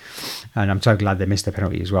me. And I'm so glad they missed the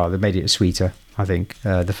penalty as well. They made it sweeter, I think.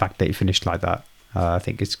 The fact that it finished like that, I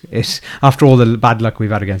think it's after all the bad luck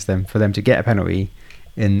we've had against them, for them to get a penalty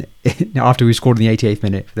after we scored in the 88th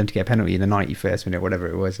minute, for them to get a penalty in the 91st minute, whatever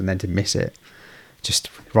it was, and then to miss it.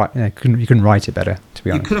 Just right, you couldn't write it better, to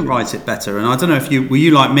be honest. You couldn't write it better, and I don't know if were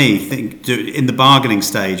you like me, in the bargaining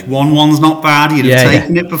stage, 1-1's not bad. You'd have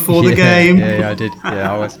taken it before the game. Yeah, I did.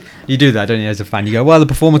 Yeah, I was. You do that, don't you, as a fan? You go, well, the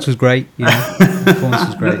performance was great. The performance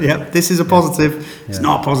was great. Yeah, this is a positive. Yeah. It's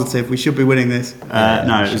not positive. We should be winning this.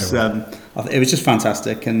 It was just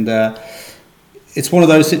fantastic, and it's one of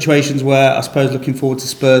those situations where I suppose looking forward to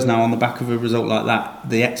Spurs now on the back of a result like that,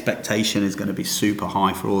 the expectation is going to be super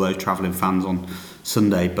high for all those travelling fans on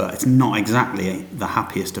Sunday, but it's not exactly the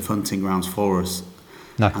happiest of hunting grounds for us.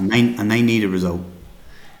 No. And they need a result.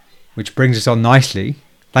 Which brings us on nicely.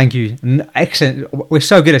 Thank you. Excellent. We're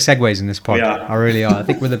so good at segues in this pod. I really are. I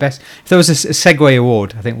think we're the best. If there was a segue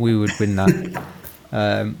award, I think we would win that.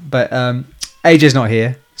 But AJ's not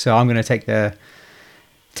here, so I'm going to take the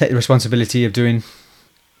responsibility of doing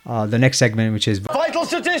the next segment, which is Vital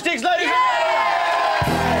Statistics, ladies.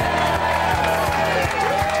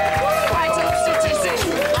 Vital Statistics.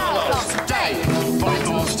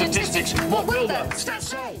 Vital Statistics. What will the stats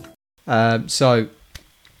say? So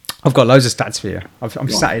I've got loads of stats for you. I'm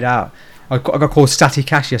sat it out. I got called Statty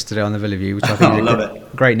Cash yesterday on the Villa View, which I think I is love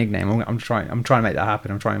a great nickname. I'm trying to make that happen.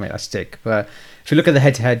 I'm trying to make that stick. But if you look at the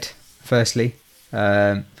head-to-head, firstly,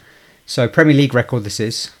 so Premier League record this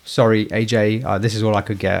is. Sorry, AJ, this is all I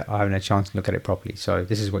could get. I haven't had a chance to look at it properly. So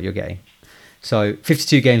this is what you're getting. So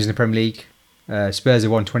 52 games in the Premier League. Spurs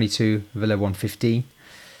have won 22, Villa won 15.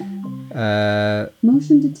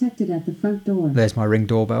 Motion detected at the front door. There's my Ring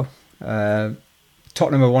doorbell.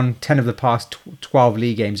 Tottenham have won 10 of the past 12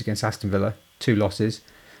 league games against Aston Villa, 2 losses,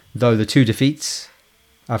 though the 2 defeats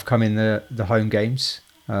have come in the home games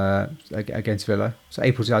against Villa. So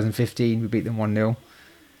April 2015, we beat them 1-0.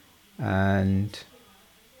 And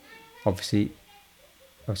obviously,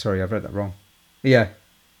 oh, sorry, I've read that wrong. Yeah.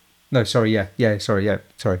 No, sorry, sorry,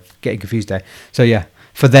 getting confused there. So yeah,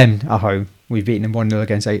 for them at home, we've beaten them 1-0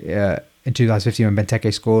 against in 2015 when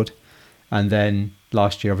Benteke scored. And then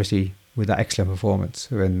last year, obviously, with that excellent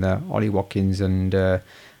performance when Ollie Watkins and that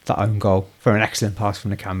own goal for an excellent pass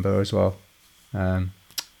from Nakamba as well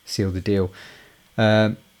sealed the deal.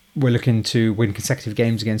 We're looking to win consecutive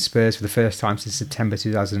games against Spurs for the first time since September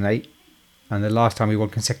 2008, and the last time we won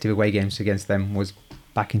consecutive away games against them was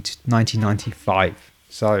back in 1995.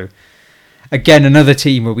 So again, another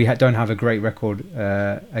team where we don't have a great record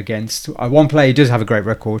against. One player who does have a great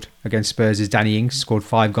record against Spurs is Danny Ings, scored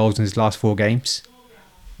 5 goals in his last 4 games,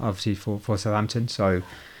 obviously for Southampton. So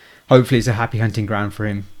hopefully it's a happy hunting ground for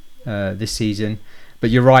him this season. But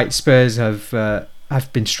you're right, Spurs have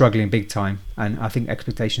been struggling big time, and I think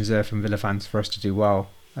expectations are from Villa fans for us to do well.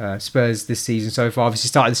 Spurs this season so far obviously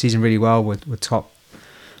started the season really well, with top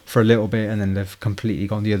for a little bit, and then they've completely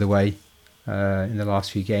gone the other way in the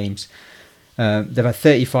last few games. They've had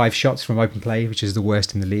 35 shots from open play, which is the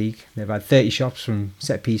worst in the league. They've had 30 shots from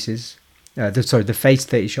set pieces. They've faced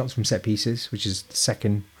 30 shots from set pieces, which is the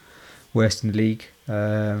second worst in the league.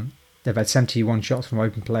 They've had 71 shots from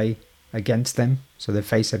open play against them, so they've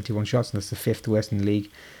faced 71 shots, and that's the 5th worst in the league.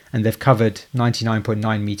 And they've covered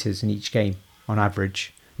 99.9 metres in each game on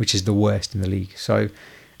average, which is the worst in the league. So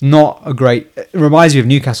not a great... It reminds me of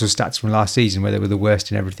Newcastle's stats from last season, where they were the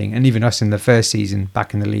worst in everything, and even us in the first season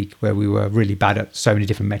back in the league, where we were really bad at so many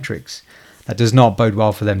different metrics. That does not bode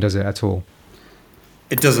well for them, does it, at all?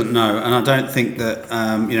 It doesn't, no. And I don't think that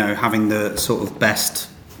having the sort of best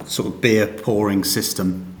sort of beer pouring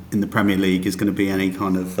system in the Premier League is going to be any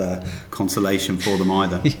kind of consolation for them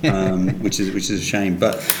either, which is a shame.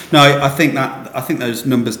 But no, I think those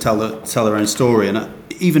numbers tell their own story. And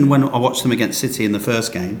even when I watched them against City in the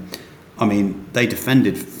first game, I mean, they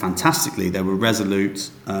defended fantastically. They were resolute.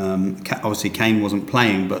 Obviously, Kane wasn't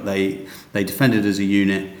playing, but they defended as a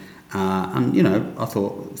unit. And I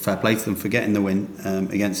thought fair play to them for getting the win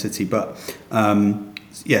against City. But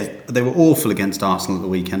they were awful against Arsenal at the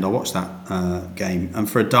weekend. I watched that game, and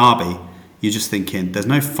for a derby, you're just thinking there's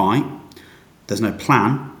no fight, there's no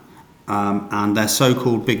plan, and their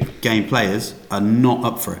so-called big game players are not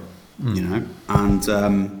up for it.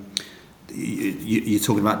 And you're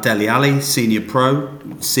talking about Dele Alli, senior pro,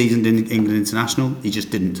 seasoned in England international. He just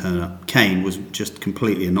didn't turn up. Kane was just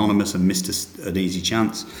completely anonymous and missed an easy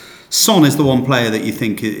chance. Son is the one player that you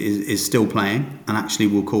think is still playing and actually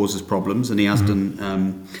will cause us problems, and he has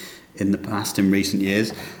done in the past, in recent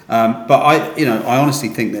years. But I honestly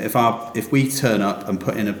think that if we turn up and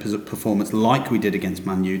put in a performance like we did against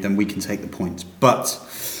Man U, then we can take the points. But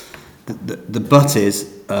the but is,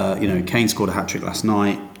 Kane scored a hat-trick last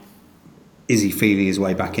night. Is he feeling his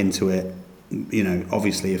way back into it?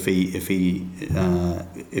 Obviously, if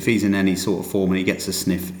he's in any sort of form and he gets a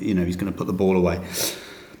sniff, he's going to put the ball away.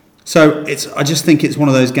 So I just think it's one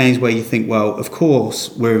of those games where you think, well, of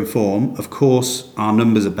course we're in form, of course our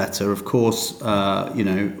numbers are better, of course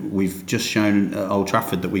we've just shown at Old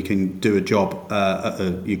Trafford that we can do a job at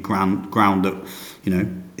a ground that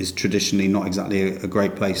is traditionally not exactly a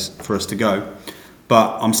great place for us to go.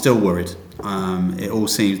 But I'm still worried.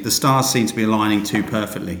 The stars seem to be aligning too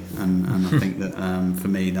perfectly, and I think that for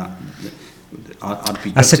me that. I'd be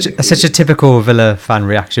That's such a typical Villa fan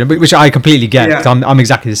reaction, which I completely get. Yeah. 'Cause I'm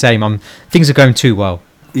exactly the same. Things are going too well.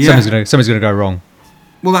 Yeah. Something's going to go wrong.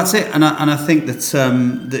 Well, that's it, and I think that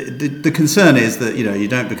the concern is that you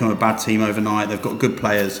don't become a bad team overnight. They've got good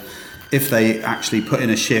players. If they actually put in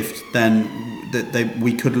a shift, then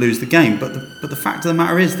we could lose the game. But the fact of the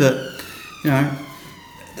matter is that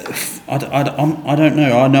I don't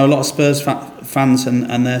know. I know a lot of Spurs fans,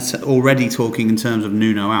 and they're already talking in terms of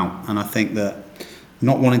Nuno out. And I think that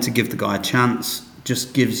not wanting to give the guy a chance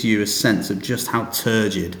just gives you a sense of just how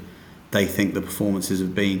turgid they think the performances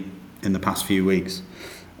have been in the past few weeks.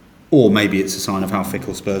 Or maybe it's a sign of how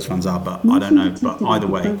fickle Spurs fans are, but I don't know. But either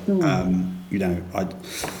way,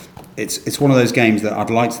 it's one of those games that I'd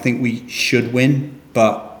like to think we should win,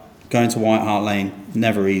 but going to White Hart Lane,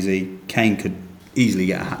 never easy. Kane could easily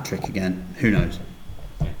get a hat-trick again. Who knows?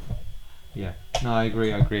 Yeah, no, I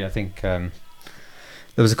agree. I think there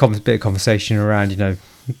was a bit of conversation around,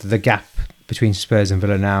 the gap between Spurs and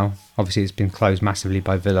Villa now. Obviously, it's been closed massively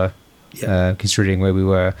by Villa, considering where we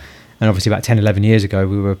were. And obviously, about 10, 11 years ago,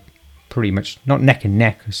 we were pretty much not neck and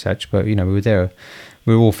neck as such, but, we were there.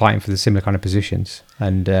 We were all fighting for the similar kind of positions.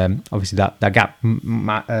 And obviously, that gap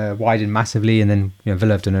widened massively. And then,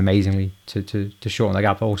 Villa have done amazingly to shorten that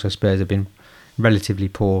gap. But also, Spurs have been relatively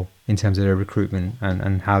poor in terms of their recruitment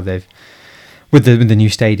and how they've, with the new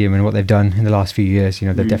stadium and what they've done in the last few years,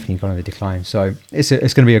 they've definitely gone on the decline. So it's going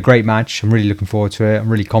to be a great match. I'm really looking forward to it. I'm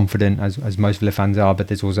really confident, as most Villa fans are. But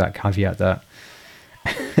there's also that caveat that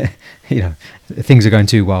things are going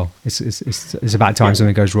too well. It's about time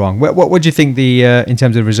something goes wrong. What do you think in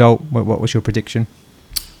terms of the result? What was your prediction?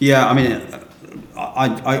 Yeah, I mean,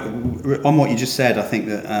 I on what you just said, I think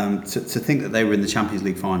that to think that they were in the Champions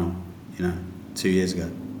League final, 2 years ago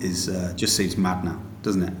is just seems mad now,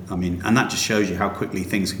 doesn't it? I mean, and that just shows you how quickly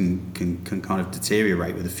things can kind of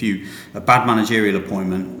deteriorate with a bad managerial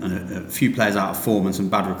appointment and a few players out of form and some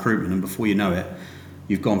bad recruitment, and before you know it,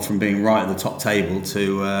 you've gone from being right at the top table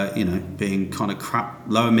to being kind of crap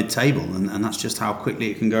lower mid-table, and that's just how quickly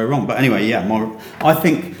it can go wrong. But anyway, I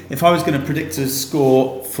think if I was going to predict a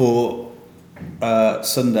score for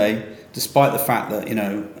Sunday, despite the fact that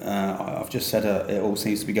I've just said it all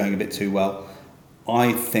seems to be going a bit too well,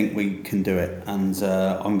 I think we can do it, and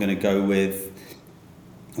I'm going to go with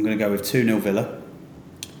 2-0 Villa,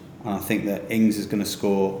 and I think that Ings is going to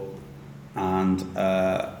score, and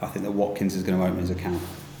I think that Watkins is going to open his account.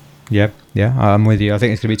 Yeah, I'm with you. I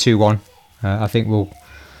think it's going to be 2-1. I think we'll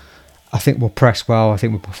press well. I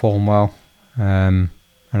think we'll perform well, and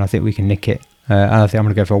I think we can nick it. And I think I'm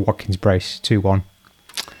going to go for a Watkins brace, 2-1.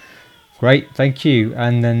 Great, thank you.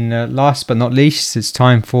 And then last but not least, it's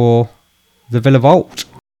time for the Villa Vault.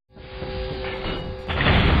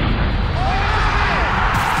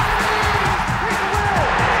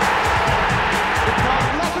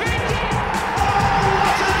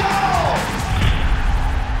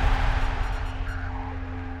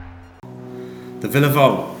 The Villa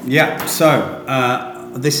Vault. Yeah,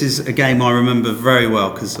 so this is a game I remember very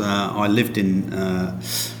well because I lived in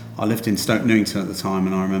Stoke Newington at the time,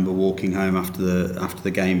 and I remember walking home after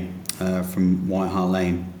the game from White Hart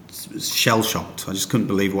Lane, shell shocked. I just couldn't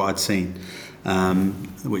believe what I'd seen,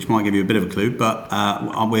 which might give you a bit of a clue. But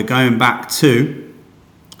we're going back to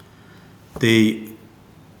the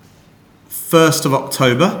 1st of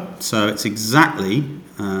October, so it's exactly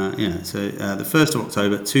the 1st of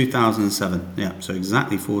October 2007. Yeah, so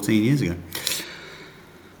exactly 14 years ago.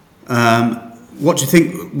 What do you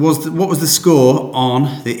think what was the score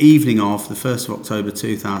on the evening of the 1st of October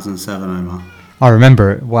 2007, Omar? I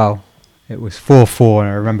remember it well. It was 4-4, and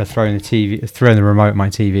I remember throwing the remote at my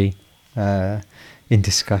TV in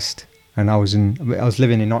disgust. And I was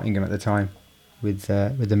living in Nottingham at the time with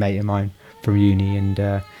a mate of mine from uni,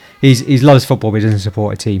 and he loves football, but he doesn't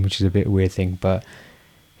support a team, which is a bit of a weird thing. But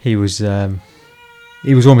he was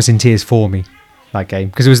almost in tears for me that game,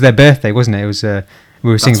 because it was their birthday, wasn't it? It was we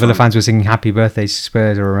were singing. Villa fans were singing "Happy Birthday" to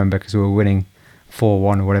Spurs, I remember, because we were winning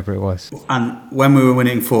 4-1 or whatever it was. And when we were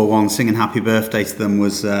winning 4-1, singing happy birthday to them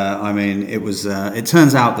was, it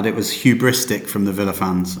turns out that it was hubristic from the Villa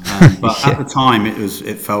fans. But at the time,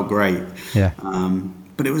 it felt great. Yeah.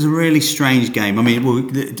 But it was a really strange game. I mean,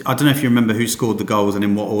 I don't know if you remember who scored the goals and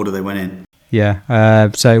in what order they went in. Yeah.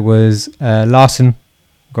 So it was Larson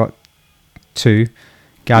got 2,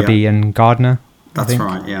 Gabby and Gardner. That's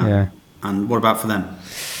right, yeah. And what about for them?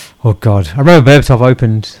 Oh, God. I remember Berbatov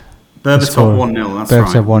opened... Berbatov 1-0, that's right.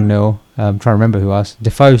 Berbatov 1-0. I'm trying to remember who else.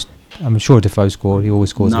 I'm sure Defoe scored. He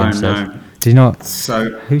always scores against us. Did he not?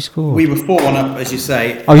 So who scored? We were 4-1 up, as you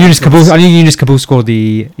say. Oh, Yunus Kabul. I knew Yunus Kabul scored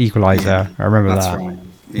the equaliser. Yeah, I remember that. That's right.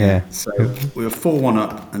 Yeah. So we were 4-1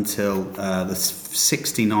 up until the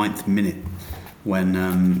 69th minute when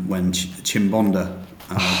Chimbonda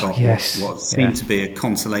got what seemed to be a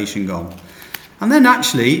consolation goal. And then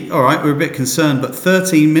actually, all right, we're a bit concerned, but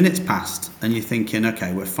 13 minutes passed, and you're thinking,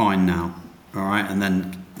 okay, we're fine now, all right. And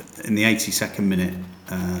then in the 82nd minute,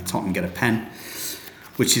 Tottenham get a pen,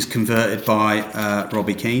 which is converted by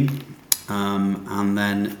Robbie Keane, and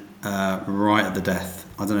then right at the death,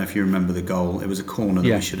 I don't know if you remember the goal. It was a corner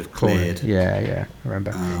that we should have cleared. Yeah, I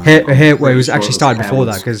remember. Here, it was actually started before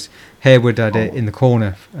that, because Harewood had it in the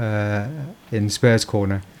corner, in Spurs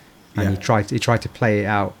corner, and he tried to play it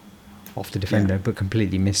out off the defender, but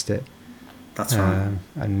completely missed it. That's right.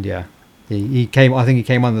 And he came. I think he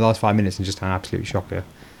came on the last 5 minutes and just had an absolute shocker.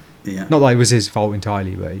 Yeah. Not that it was his fault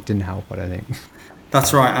entirely, but it didn't help, I don't think.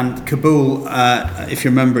 That's right. And Kabul, if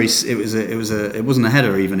you remember, it wasn't a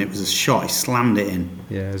header even. It was a shot. He slammed it in.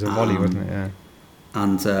 Yeah, it was a volley, wasn't it? Yeah.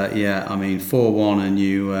 And 4-1, and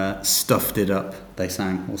you stuffed it up. They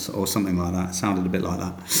sang, or something like that. It sounded a bit like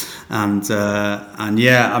that. And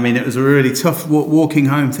it was a really tough walking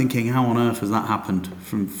home, thinking, how on earth has that happened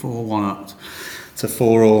from 4-1 up to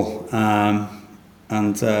 4-all?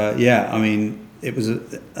 It was,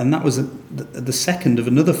 that was the second of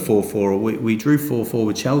another 4-4. We drew 4-4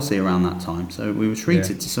 with Chelsea around that time, so we were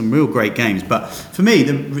treated to some real great games. But for me,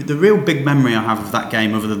 the real big memory I have of that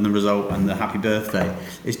game, other than the result and the happy birthday,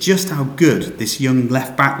 is just how good this young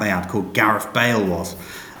left back they had called Gareth Bale was.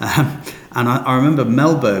 And I remember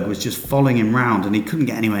Melberg was just following him round, and he couldn't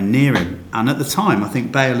get anywhere near him. And at the time, I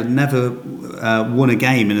think Bale had never won a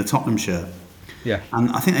game in a Tottenham shirt. Yeah. And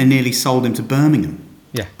I think they nearly sold him to Birmingham.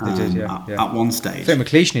 Yeah, they did, yeah. At one stage. I think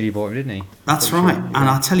McLeish nearly bought him, didn't he? That's right. Sure, yeah. And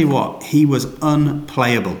I'll tell you what, he was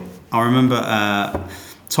unplayable. I remember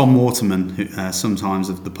Tom Waterman, who sometimes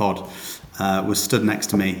of the pod, was stood next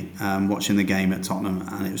to me watching the game at Tottenham,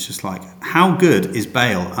 and it was just like, how good is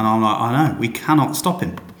Bale? And I'm like, I know, we cannot stop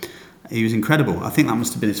him. He was incredible. I think that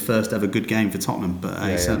must have been his first ever good game for Tottenham, but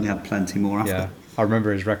he certainly had plenty more after. Yeah, I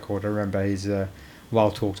remember his record. I remember his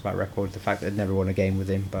well talked about record, the fact that they'd never won a game with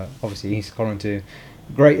him, but obviously he's gone on to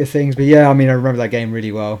greater things. But yeah, I mean, I remember that game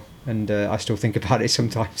really well, and I still think about it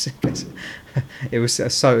sometimes. It was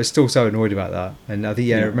still so annoyed about that. And I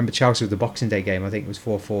think I remember Chelsea with the Boxing Day game. I think it was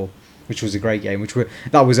 4-4, which was a great game.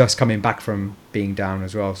 That was us coming back from being down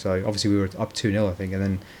as well. So obviously we were up 2-0, I think, and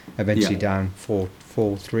then eventually down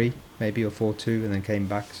 4-3 maybe, or 4-2, and then came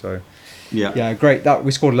back. So yeah, great. That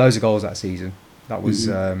we scored loads of goals that season. That was.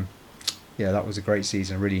 That was a great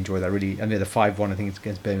season. I really enjoyed that. And the 5-1, I think,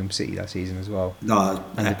 against Birmingham City that season as well. And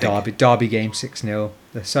the Derby game 6-0.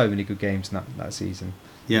 There's so many good games in that season.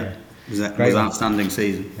 Yeah. It was an outstanding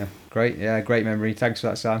season. Yeah, great. Yeah, great memory. Thanks for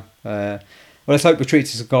that, Sam. Well, let's hope we treat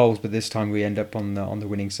us to goals, but this time we end up on the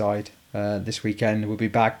winning side. This weekend we'll be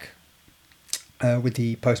back with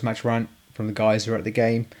the post-match rant from the guys who are at the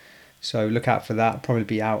game. So look out for that. Probably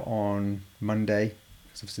be out on Monday,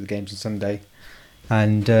 because obviously the game's on Sunday.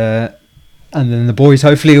 And then the boys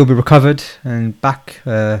hopefully will be recovered and back.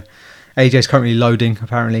 AJ's currently loading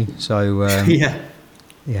apparently, so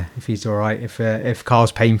if he's all right, if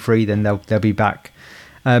Carl's pain free, then they'll be back.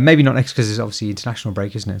 Maybe not next, because it's obviously international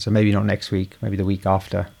break, isn't it? So maybe not next week, maybe the week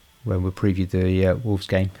after, when we'll preview the Wolves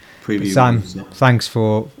game. Sam, thanks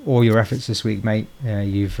for all your efforts this week, mate.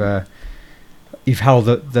 You've held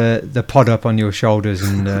the pod up on your shoulders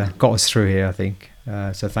and got us through here, I think.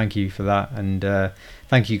 So thank you for that, and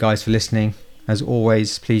thank you guys for listening. As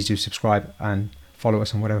always, please do subscribe and follow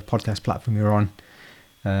us on whatever podcast platform you're on,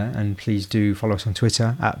 and please do follow us on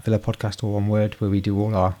Twitter at Villa Podcast, all one word, where we do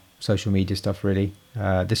all our social media stuff really.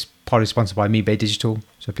 This pod is sponsored by MeBay Digital,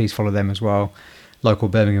 so please follow them as well. Local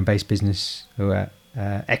Birmingham based business who are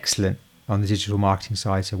excellent on the digital marketing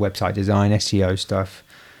side, so website design, SEO stuff,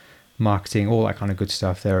 marketing, all that kind of good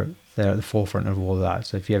stuff. They're at the forefront of all of that.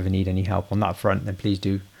 So if you ever need any help on that front, then please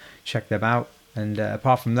do check them out. And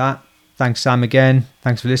apart from that, thanks Sam again.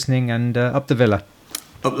 Thanks for listening, and up the Villa.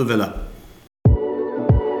 Up the Villa.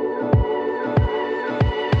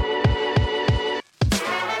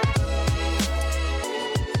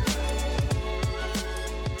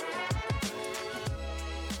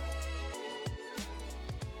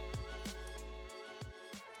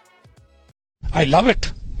 I love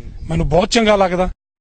it. ਮੈਨੂੰ ਬਹੁਤ ਚੰਗਾ ਲੱਗਦਾ